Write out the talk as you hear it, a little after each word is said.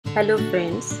Hello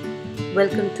friends,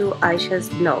 welcome to AYESHA'S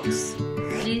blogs.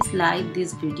 Please like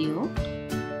this video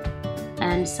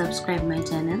and subscribe my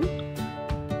channel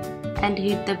and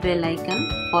hit the bell icon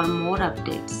for more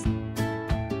updates.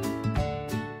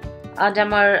 আজ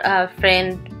আমার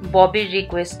friend ববির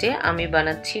রিকোয়েস্টে আমি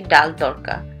বানাচ্ছি ডাল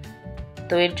তড়কা।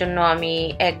 তো এর জন্য আমি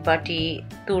এক বাটি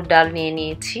তুর ডাল নিয়ে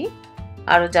নিয়েছি।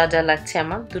 আরো যা যা লাগছে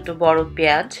আমার দুটো বড়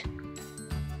পেঁয়াজ,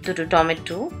 দুটো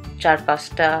টমেটো,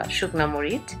 4-5টা শুকনা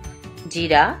মরিচ,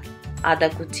 জিরা, আদা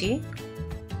কুচি,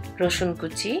 রসুন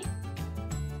কুচি,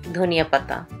 ধনিয়া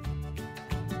পাতা।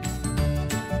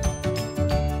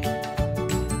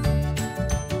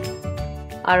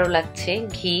 আরো লাগছে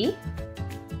ঘি,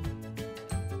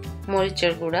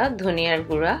 মরিচের গুঁড়া, ধনিয়ার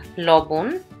গুঁড়া, লবণ,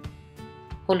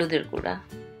 হলুদের গুঁড়া।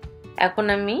 এখন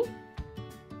আমি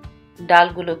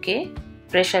ডালগুলোকে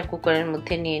প্রেসার কুকারের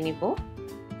মধ্যে নিয়ে নিব।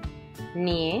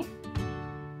 নিয়ে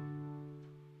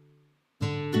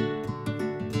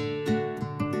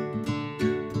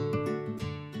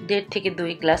 1.5 থেকে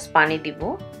 2 গ্লাস পানি দিব।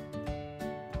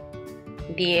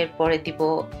 দিয়ে এরপরে দিব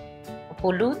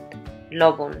হলুদ,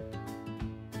 লবণ,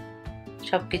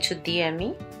 সবকিছু দিয়ে আমি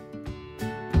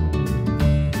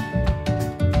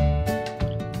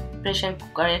প্রেসার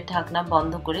কুকারের ঢাকনা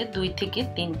বন্ধ করে 2 থেকে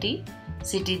 3টি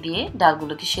সিটি দিয়ে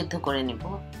ডালগুলোকে সেদ্ধ করে নেব।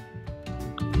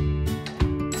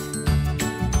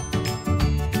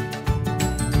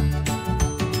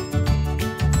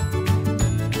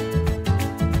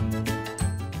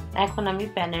 এখন আমি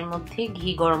প্যানের মধ্যে ঘি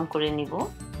গরম করে নিব।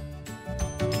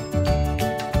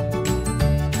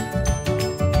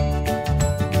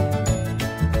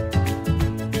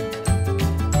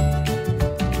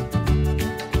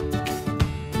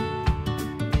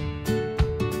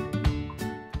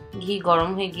 ঘি গরম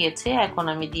হয়ে গিয়েছে, এখন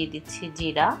আমি দিয়ে দিচ্ছি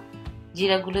জিরা।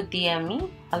 জিরাগুলো দিয়ে আমি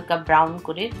হালকা ব্রাউন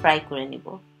করে ফ্রাই করে নিব।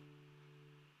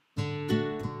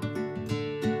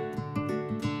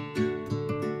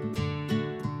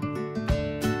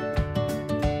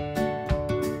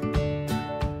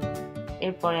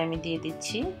 এরপরে আমি দিয়ে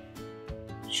দিচ্ছি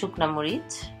শুকনা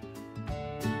মরিচ,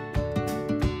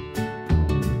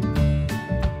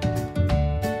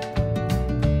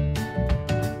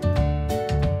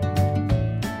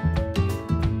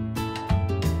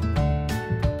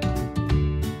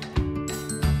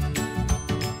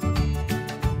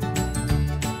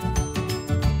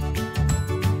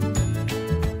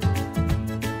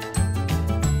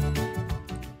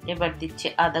 এবার দিচ্ছি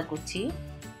আদা কুচি,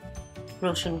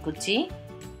 রসুন কুচি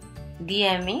দিয়ে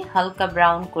আমি হালকা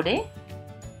ব্রাউন করে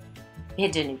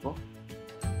ভেজে নিব।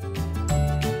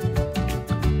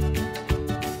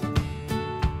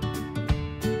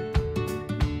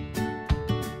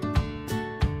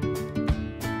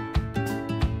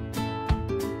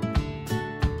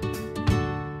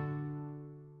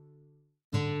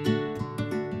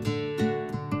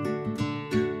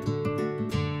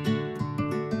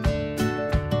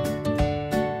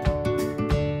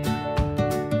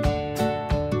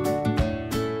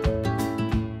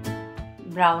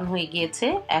 ব্রাউন হয়ে গিয়েছে,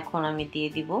 এখন আমি দিয়ে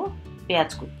দিব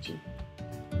পেঁয়াজ কুচি।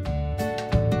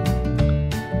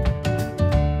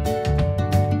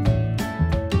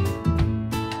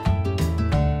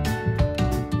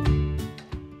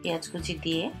 পেঁয়াজ কুচি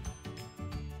দিয়ে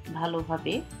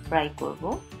ভালোভাবে ফ্রাই করব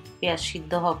পেঁয়াজ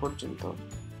সিদ্ধ হওয়া পর্যন্ত।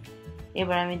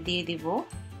 এবার আমি দিয়ে দিব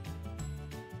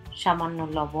সামান্য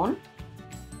লবণ,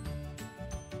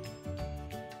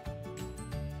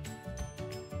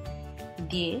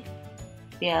 দিয়ে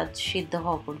পেঁয়াজ সিদ্ধ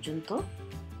হওয়া পর্যন্ত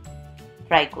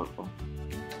ফ্রাই করব।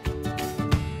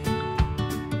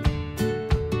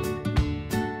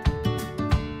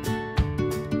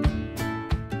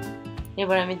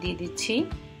 এবার আমি দিয়ে দিচ্ছি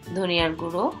ধনিয়ার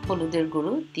গুঁড়ো, হলুদের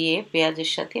গুঁড়ো দিয়ে পেঁয়াজের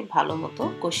সাথে ভালো মতো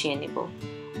কষিয়ে নেব।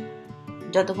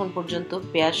 যতক্ষণ পর্যন্ত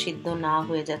পেঁয়াজ সিদ্ধ না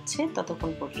হয়ে যাচ্ছে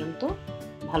ততক্ষণ পর্যন্ত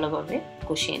ভালোভাবে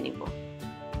কষিয়ে নিব।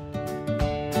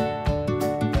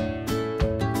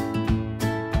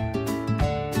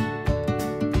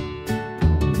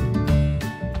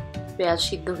 পেঁয়াজ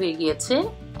সিদ্ধ হয়ে গিয়েছে,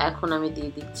 এখন আমি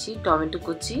দিয়ে দিচ্ছি টমেটো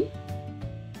কুচি।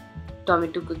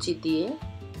 টমেটো কুচি দিয়ে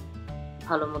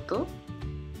ভালো মতো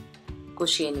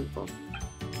কষিয়ে নিব।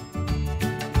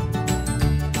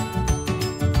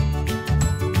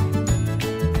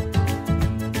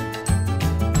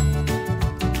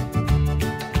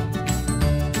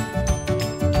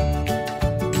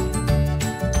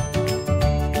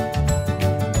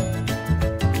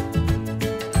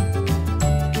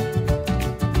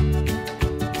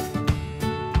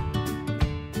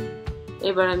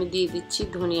 এবার আমি দিয়ে দিচ্ছি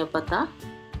ধনিয়া পাতা,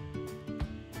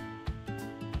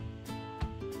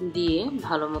 দিয়ে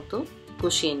ভালো মতো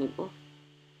কষিয়ে নিব।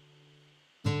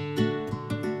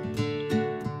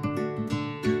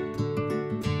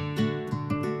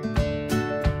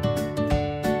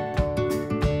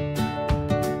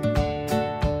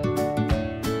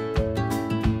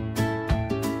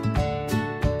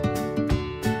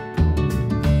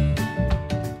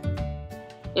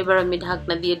 এবার আমি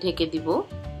ঢাকনা দিয়ে ঢেকে দিব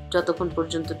যতক্ষণ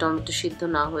পর্যন্ত টমেটো সিদ্ধ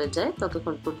না হয়ে যায়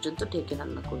ততক্ষণ পর্যন্ত ঢেকে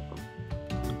রান্না করব।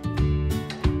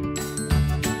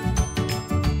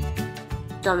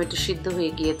 টমেটো সিদ্ধ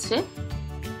হয়ে গিয়েছে।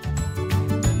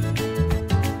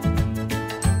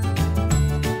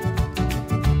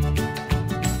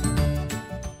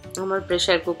 আমার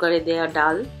প্রেসার কুকারে দেয়া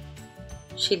ডাল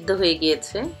সিদ্ধ হয়ে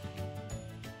গিয়েছে।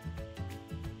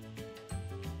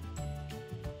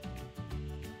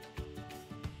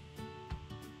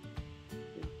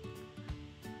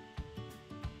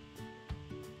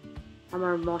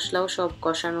 আমার মশলাও সব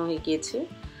কষানো হয়ে গিয়েছে।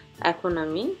 এখন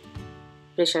আমি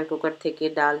প্রেসার কুকার থেকে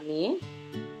ডাল নিয়ে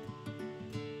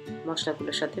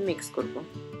মশলাগুলোর সাথে মিক্স করব।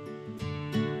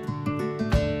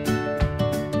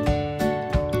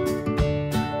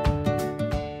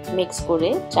 মিক্স করে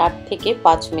 4 থেকে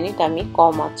 5 মিনিট আমি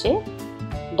কম আঁচে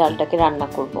ডালটাকে রান্না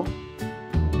করব।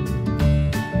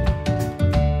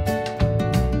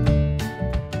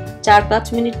 4-5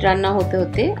 মিনিট রান্না হতে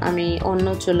হতে আমি অন্য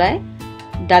চুলায়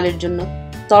ডালের জন্য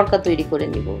তড়কা তৈরি করে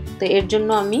নিব। তো এর জন্য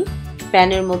আমি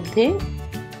প্যানের মধ্যে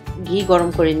ঘি গরম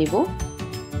করে নিব।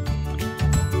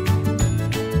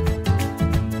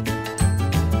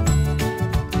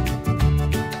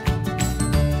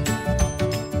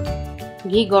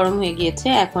 ঘি গরম হয়ে গিয়েছে।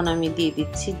 এখন আমি দিয়ে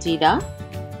দিচ্ছি জিরা।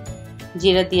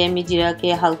 জিরা দিয়ে আমি জিরাকে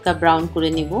হালকা ব্রাউন করে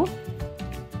নিব।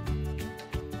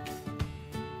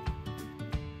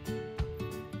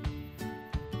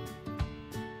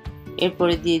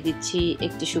 এরপরে দিয়ে দিচ্ছি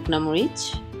একটি শুকনা মরিচ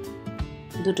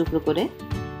 2 টুকরো করে।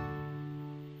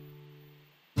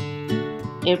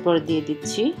 এরপরে দিয়ে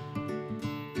দিচ্ছি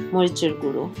মরিচের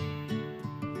গুঁড়ো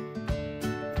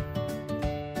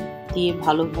দিয়ে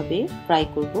ভালোভাবে ফ্রাই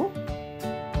করব।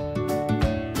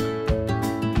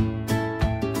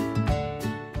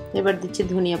 এবার দিচ্ছি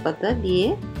ধনিয়া পাতা দিয়ে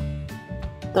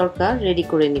তড়কা রেডি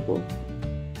করে নিব।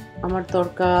 আমার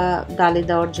তড়কা ডালে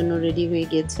দেওয়ার জন্য রেডি হয়ে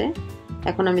গেছে।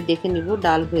 এখন আমি দেখে নিব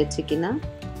ডাল হয়েছে কিনা।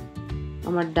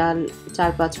 আমার ডাল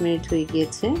 4-5 মিনিট হয়ে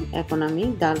গিয়েছে। এখন আমি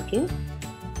ডালকে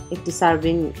একটি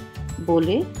সার্ভিং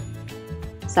বোলে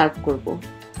সার্ভ করব।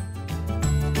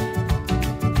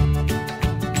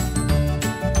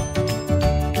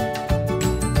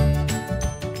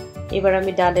 এবার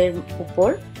আমি ডালের উপর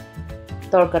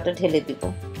তড়কাটা ঢেলে দিব।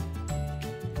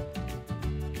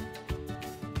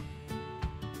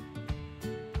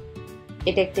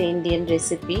 এটা একটা ইন্ডিয়ান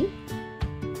রেসিপি,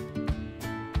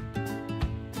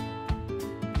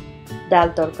 ডাল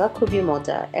তড়কা, খুবই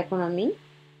মজা। এখন আমি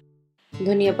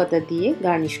ধনিয়া পাতা দিয়ে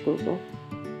গার্নিশ করব।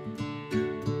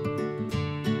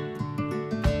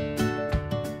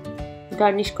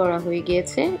 গার্নিশ করা হয়ে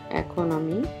গিয়েছে। এখন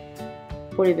আমি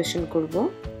পরিবেশন করব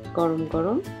গরম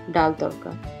গরম ডাল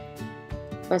তড়কা।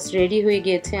 বাস রেডি হয়ে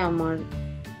গিয়েছে আমার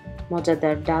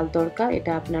মজাদার ডাল তড়কা।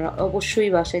 এটা আপনারা অবশ্যই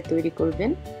বাসায় তৈরি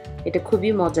করবেন। এটা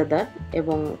খুবই মজাদার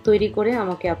এবং তৈরি করে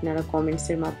আমাকে আপনারা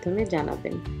কমেন্টসের মাধ্যমে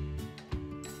জানাবেন।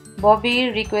 ববির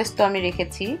রিকোয়েস্ট তো আমি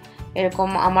রেখেছি, এরকম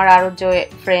আমার আরও যে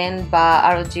ফ্রেন্ড বা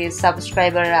আরও যে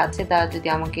সাবস্ক্রাইবাররা আছে তারা যদি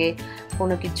আমাকে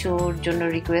কোনো কিছুর জন্য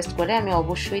রিকোয়েস্ট করে আমি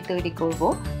অবশ্যই তৈরি করব।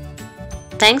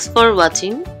 Thanks for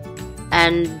watching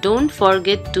and don't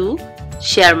forget to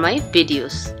share my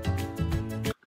videos.